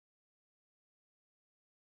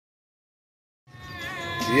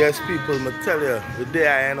Yes, people, I tell you, we're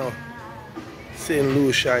there, you know. St.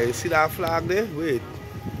 Lucia, you see that flag there? Wait.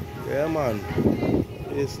 Yeah, man.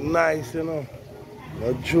 It's nice, you know.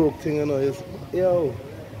 No joke thing, you know. It's, yo,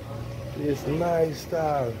 it's nice,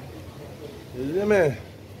 style. You see me?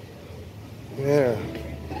 Yeah.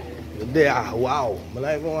 We're there, wow. I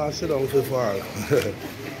don't even want to sit down for far.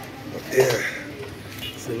 Yeah.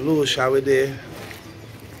 St. Lucia, we're there.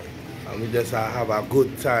 And we just have a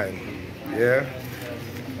good time. Yeah?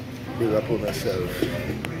 Build up on yourself.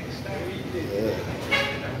 Yeah.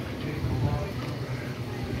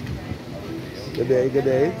 Good day, good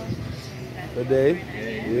day. Good day.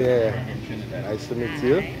 Yeah. Nice to meet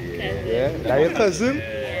you. Yeah. That your cousin?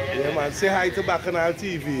 Yeah, man. Say hi to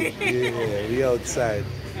BACCHANAL-TV. Yeah, we outside.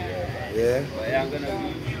 Yeah.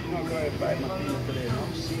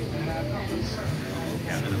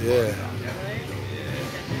 Yeah.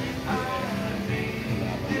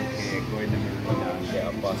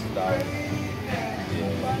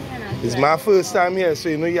 It's my first time here, so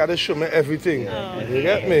you know you have to show me everything. You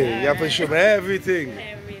get me? You have to show me everything.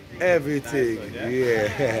 Everything.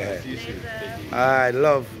 Yeah. I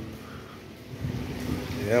love.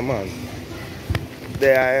 Yeah, man.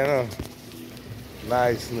 There, you know.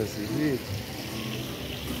 Niceness is it.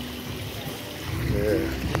 Yeah.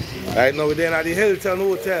 Right now we're there at the Hilton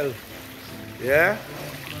Hotel. Yeah?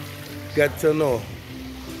 Get to know.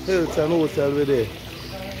 Hilton Hotel we're there.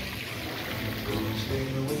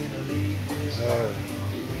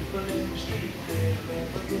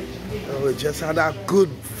 We just had that good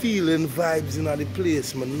feeling vibes in the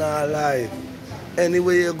place, man, not lie.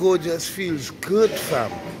 Anywhere you go just feels good,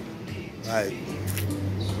 fam. Like,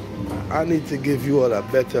 I need to give you all a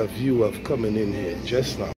better view of coming in here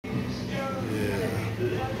just now. Yeah.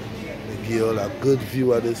 I give you all a good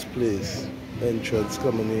view of this place. Entrance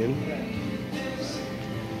coming in.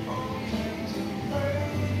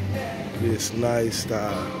 Place nice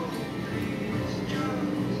style.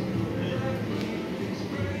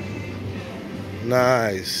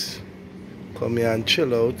 Nice. Come here and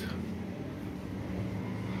chill out.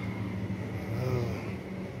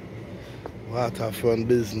 Waterfront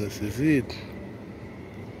business, is it?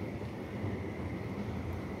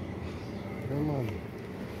 Come on.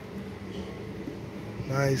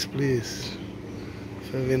 Nice place.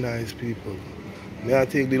 Very nice people. Me I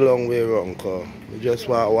take the long way around, cause we just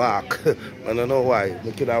want to walk. I don't know why.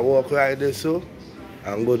 We could have walk right there so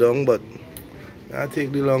and go down, but I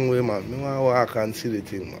take the long way, man. I want to walk and see the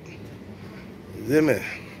thing, man. You see me?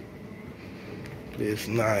 Place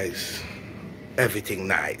nice. Everything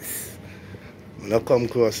nice. I don't come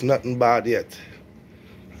across nothing bad yet.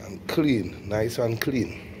 I'm clean. Nice and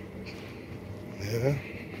clean. Yeah?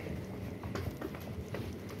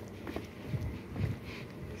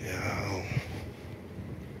 Yeah.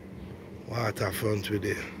 Waterfront with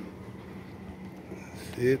it.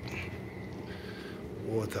 See it?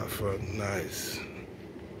 Waterfront, nice.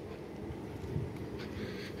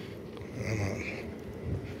 Come on.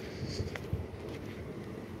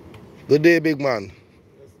 Good day, big man.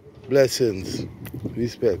 Blessings.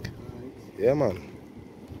 Respect. Yeah, man.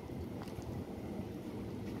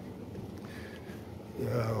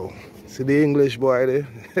 Yo. See the English boy there?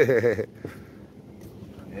 Yeah,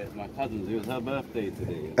 it's my cousin's. It was her birthday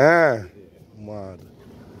today. Ah, mad.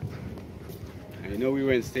 I know we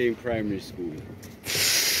went same primary school. It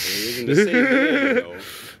was in the same year, you know.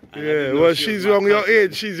 Yeah, well, she's young your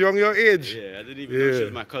age. She's young your age. Yeah, I didn't even know she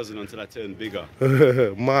was my cousin until I turned bigger.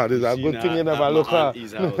 Mad, it's a good thing you never look her.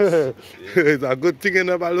 Yeah. It's a good thing you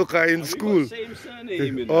never look her in school. We got same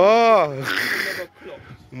surname, you know. Oh,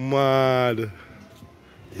 mad.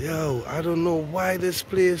 Yo, I don't know why this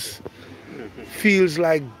place feels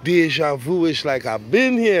like deja vu-ish, like I've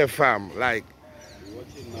been here, fam. Like, you're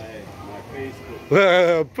watching my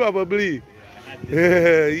Facebook. Probably.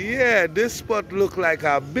 Yeah, this spot look like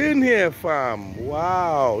I've been here, fam.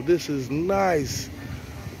 Wow, this is nice.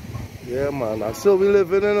 Yeah, man. That's how we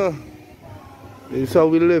living, you know. This how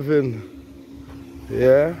we living.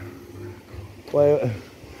 Yeah. Why?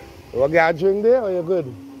 What got a drink there? Or you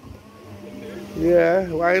good? Yeah.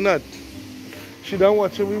 Why not? She don't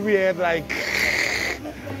watch it. We weird like.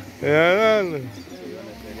 Yeah.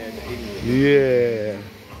 Yeah.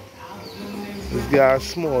 This guy a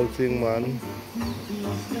small thing, man.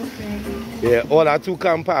 Yeah, all that too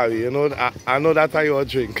Campari, you know. I know that are your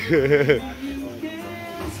drink.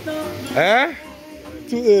 Eh?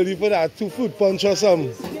 Too early for that. Too fruit punch or some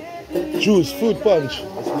juice, fruit punch.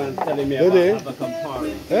 This man's telling me about have a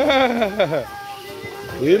Campari.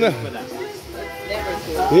 You know.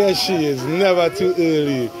 Yes, she is. Never too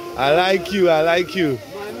early. I like you. I like you.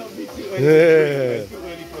 Might not be too early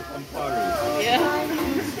for Campari. Yeah.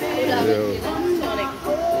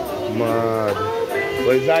 mad.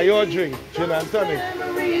 But is that your drink? Gin and tonic?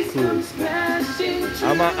 Cool.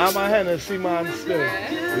 I'm a Hennessy man still.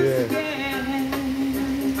 Yeah.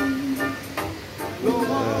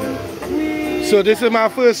 So this is my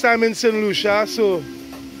first time in St. Lucia, so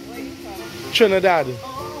Trinidad.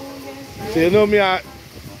 So you know me,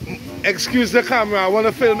 excuse the camera, I want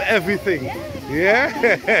to film everything.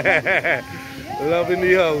 Yeah? Loving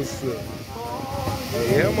the house.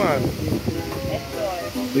 Yeah, man.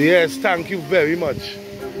 Yes, thank you very much.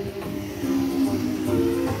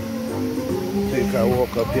 Take a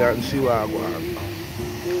walk up here and see what I want.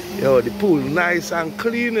 Yo, the pool nice and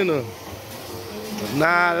clean, you know.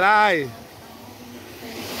 Nah lie.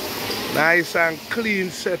 Nice and clean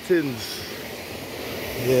settings.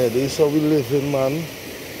 Yeah, this is how we living, man.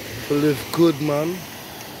 We live good, man.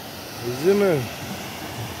 You see me?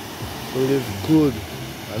 We live good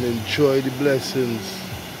and enjoy the blessings.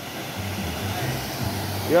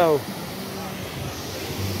 Yo.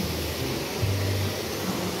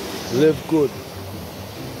 Live good.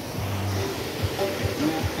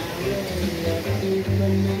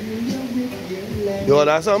 You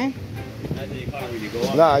order something?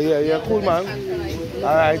 Nah, yeah, cool, man.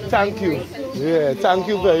 Alright, thank you. Yeah, thank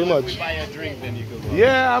you very much. Buy a drink, then you can go.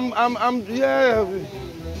 Yeah, yeah.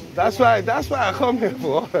 That's why I come here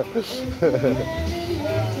for.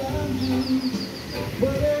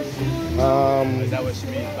 That was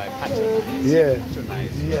made by BACCHANAL. Yeah.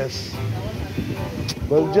 Nice. Yes.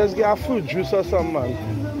 Well, just get a fruit juice or something, man.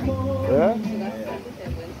 Yeah?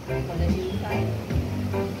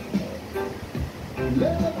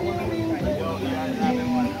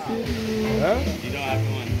 Huh? You don't have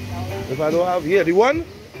one. If I don't have, yeah, the one?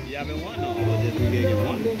 You having one or just we getting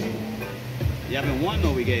one? You having one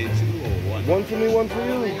or we getting two or one? One for me, one for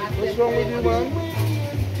you. What's wrong with you, man?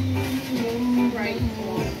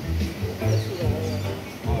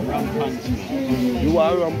 Rum punch, man. You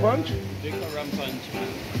want rum punch? Drink a rum punch, man.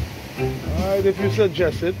 Alright, if you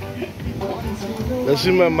suggest it. Let's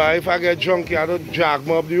remember, if I get drunk, I don't drag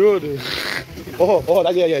me up the road.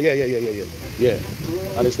 Yeah.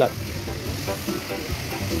 And it's that.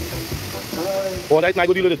 All right, now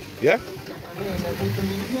go deal with it. Yeah?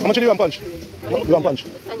 How much is the rum punch? Rum punch.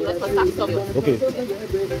 Okay.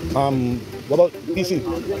 What about PC?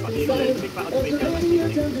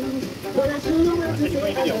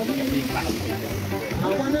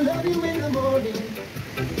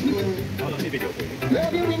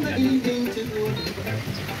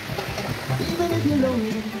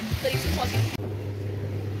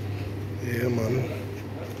 Yeah, man.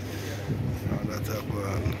 Found that up,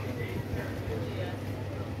 man.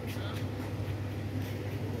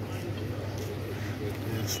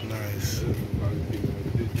 It's nice.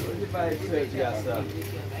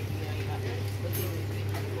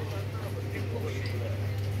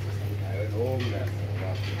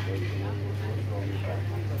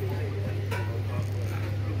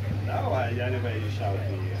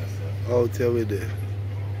 Out here with it.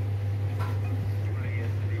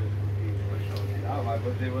 My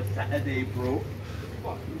birthday was Saturday, bro.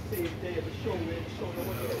 Fuck, you same day of the show,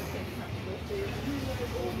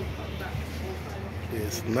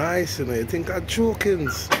 It's nice, you know. You think I'm joking?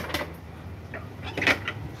 It's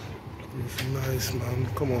nice, man.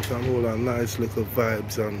 Come out and roll on nice little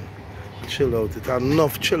vibes and chill out. It's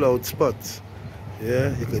enough chill out spots.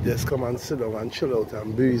 Yeah, you could just come and sit down and chill out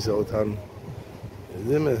and breeze out and, you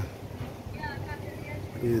see me?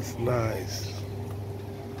 It's nice.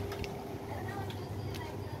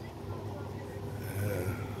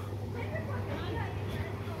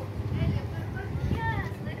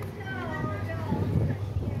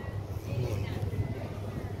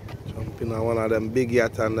 Jump in one of them big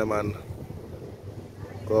yachts and them and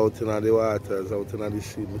go out in the waters, out in the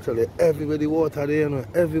sea. I tell you, everywhere the water there, you know,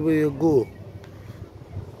 everywhere you go,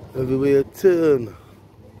 everywhere you turn,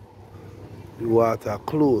 the water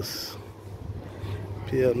close.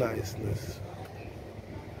 Pure niceness.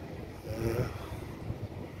 Yeah.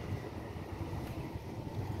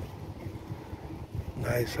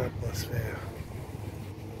 Nice atmosphere.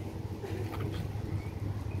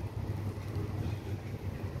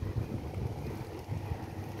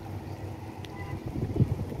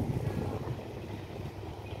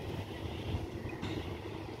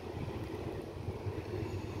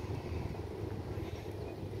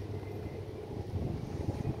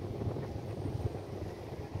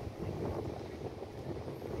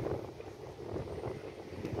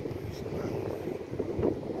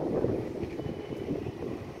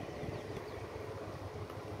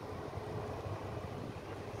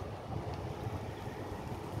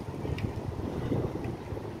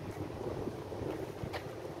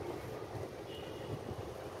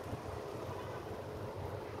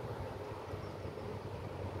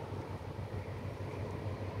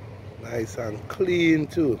 nice and clean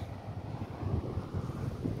too.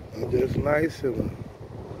 And just nice, you know.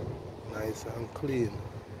 Nice and clean.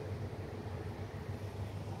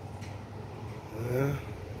 Yeah.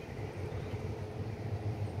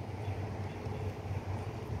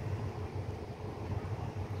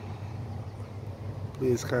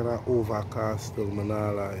 Place kind of overcast still, man,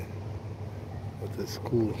 not lie. But it's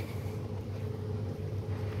cool.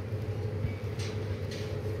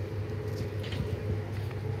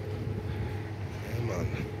 Yeah, man.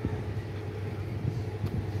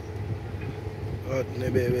 What the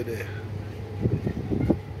baby there?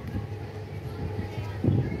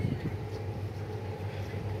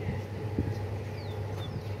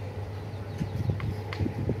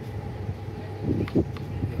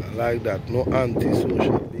 Like that, no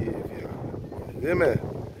antisocial behavior. You hear me?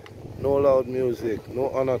 No loud music,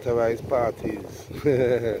 no unauthorized parties.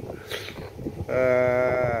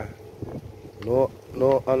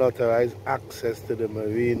 No unauthorized access to the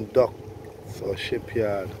marine docks or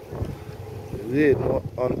shipyard. No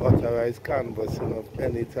unauthorized canvassing of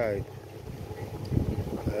any type.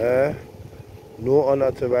 No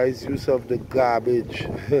unauthorized use of the garbage.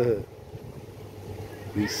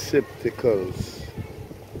 Receptacles.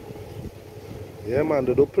 Yeah, man,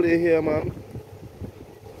 they don't play here, man.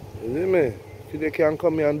 You see me? If you can't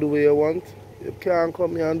come here and do what you want, you can't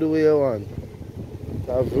come here and do what you want.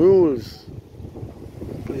 They have rules.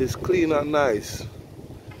 The place clean and nice.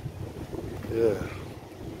 Yeah.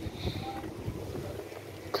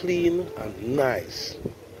 Clean and nice.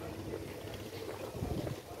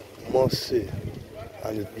 Must say.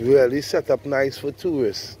 And it really set up nice for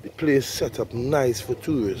tourists. The place set up nice for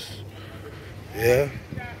tourists. Yeah.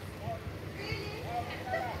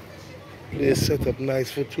 Place set up nice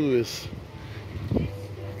for tourists.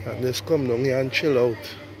 And just come down here and chill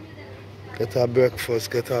out. Get a breakfast,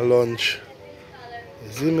 get a lunch.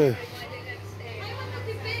 You see me?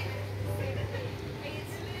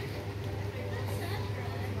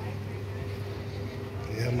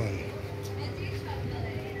 Yeah, man.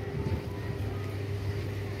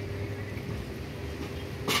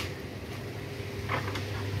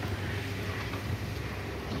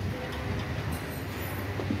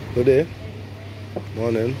 Good day.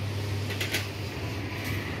 Morning.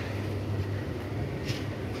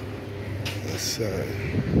 Yes, sir.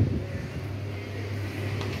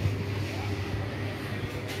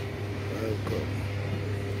 Welcome.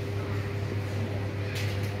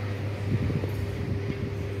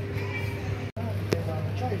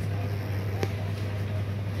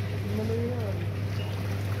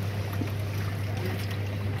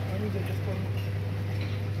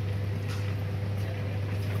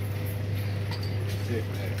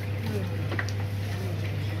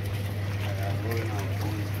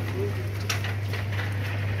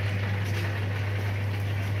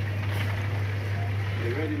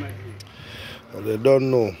 Well, they don't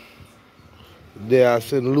know. They are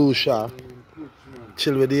St. Lucia.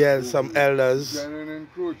 Chill with some elders.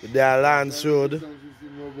 They are Lance Road.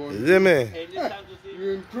 You see me?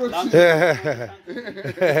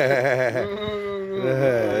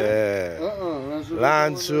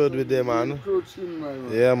 Lance Road with them, man.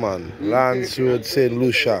 Yeah, man. Lance Road, St.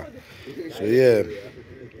 Lucia. So, yeah.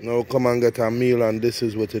 Now come and get a meal, and this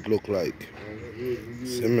is what it look like.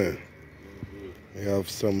 See me? We have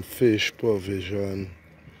some fish, provision,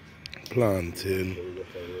 plantain,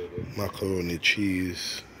 macaroni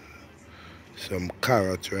cheese, some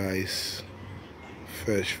carrot rice,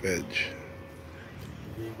 fresh veg.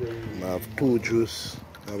 We have poo juice,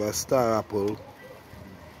 we have a star apple,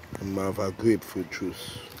 and we have a grapefruit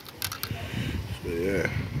juice. So yeah,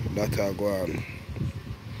 that I go on.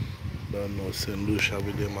 Don't know St. Lucia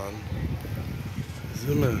with them, man.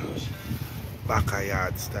 See me?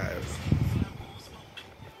 Backyard style.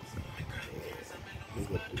 Big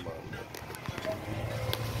up the man.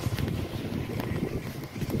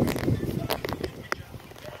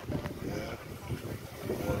 Yeah.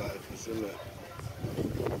 More life is in there.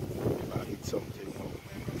 I eat something now.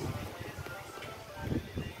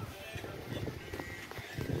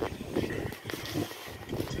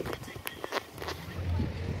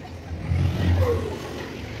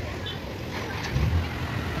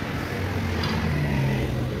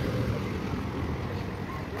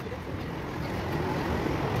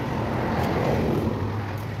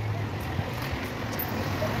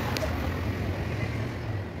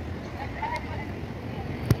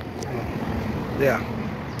 Yeah.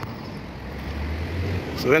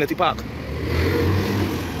 Serenity Park.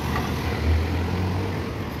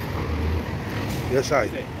 Yes, I.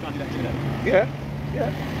 Yeah.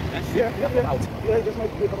 Yeah, just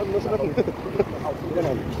might be a couple of minutes.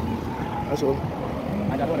 That's all.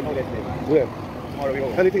 I just want to go there today, man. Where? Tomorrow we go.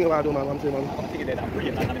 Anything you want to do, man? I'm saying, man. I'm thinking that I'm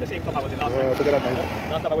brilliant, man. I'm in the same club I was in last time. Forget that,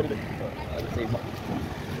 man. Last time I went in the same club.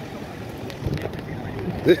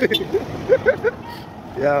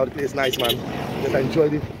 Yeah, the place nice, man. Just enjoy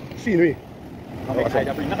the scenery. I'm excited.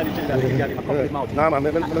 I'm not going to that. I'm come to the mountain. Nah, man,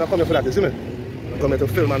 I'm come here for that, you see me? I'm coming here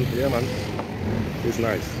to film, man. Yeah, man. It's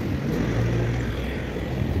nice.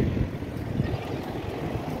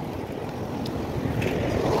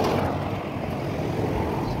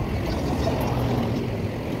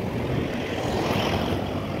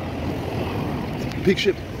 Big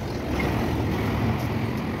ship.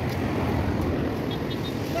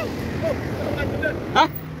 Huh?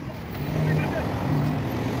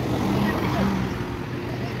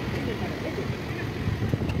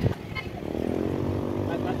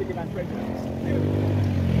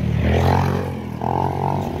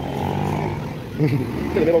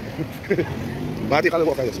 Marty, how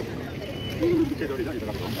walk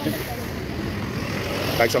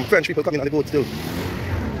like some French people coming on the boat still.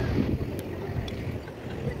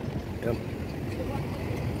 Yeah.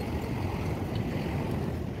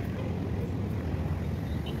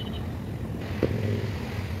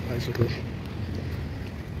 Nice little.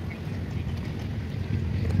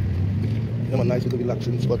 Yeah, man, nice little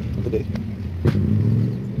relaxing spot for today.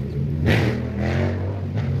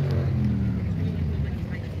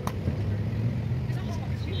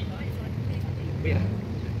 Yeah.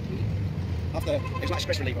 After it's like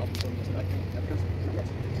stress reliever.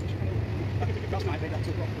 Last night I played that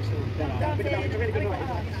 2 o'clock. It's a really good night.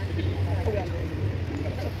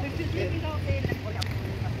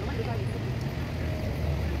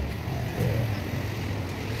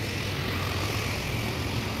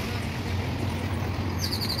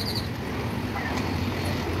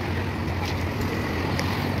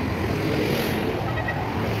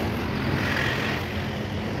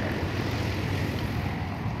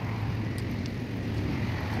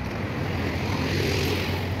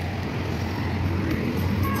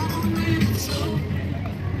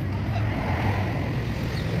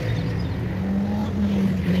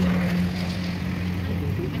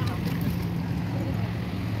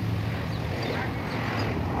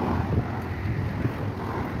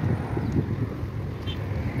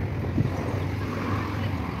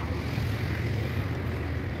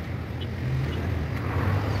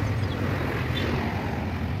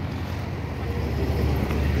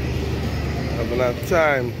 Having a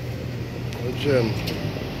time at the gym.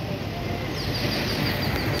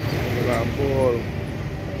 Having a ball.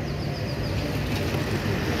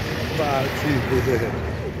 Party.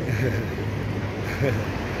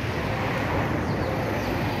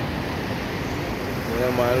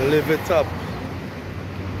 Yeah, man, live it up.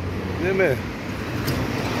 You know me?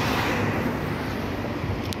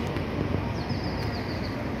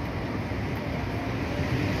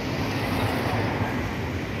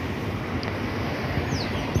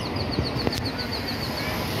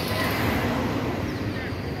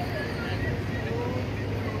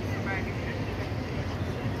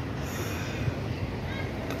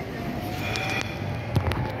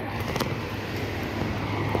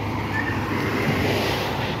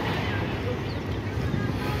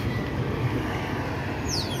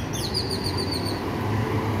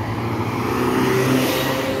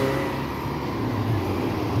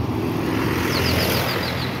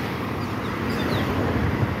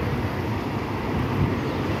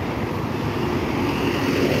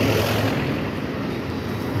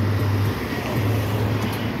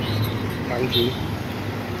 Thank you.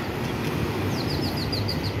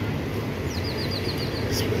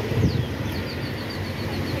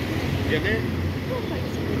 Yeah, man.